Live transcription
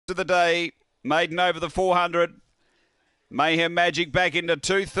of the day. Maiden over the 400. Mayhem Magic back into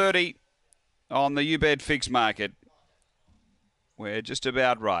 230 on the UBET fixed market. We're just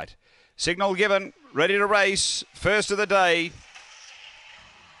about right. Signal given, ready to race. First of the day.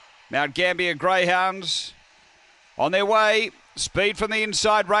 Mt-Gambier Greyhounds on their way. Speed from the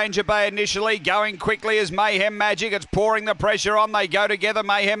inside, Ranger Bay initially. Going quickly is Mayhem Magic. It's pouring the pressure on. They go together.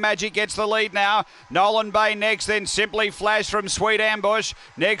 Mayhem Magic gets the lead now. Nolan Bay next, then Simply Flash from Sweet Ambush.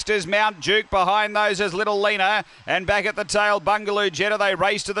 Next is Mount Duke. Behind those is Little Lena. And back at the tail, Bungaloo Jetta. They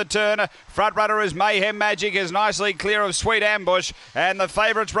race to the turn. Front runner is Mayhem Magic, is nicely clear of Sweet Ambush. And the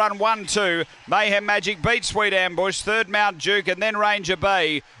favourites run 1-2. Mayhem Magic beats Sweet Ambush. Third Mount Duke and then Ranger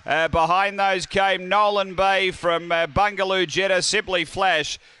Bay. Behind those came Nolan Bay from Bungaloo Jetta. Simply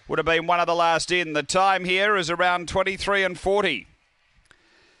Flash would have been one of the last in. The time here is around 23:40.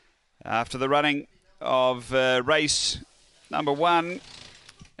 After the running of race number 1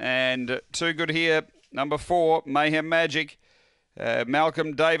 and too good here, number 4, Mayhem Magic.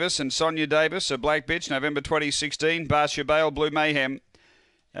 Malcolm Davis and Sonia Davis, a black bitch, November 2016. Barsha Bale, Blue Mayhem.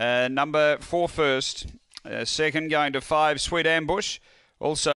 Number 4 first. Second going to 5, Sweet Ambush. Also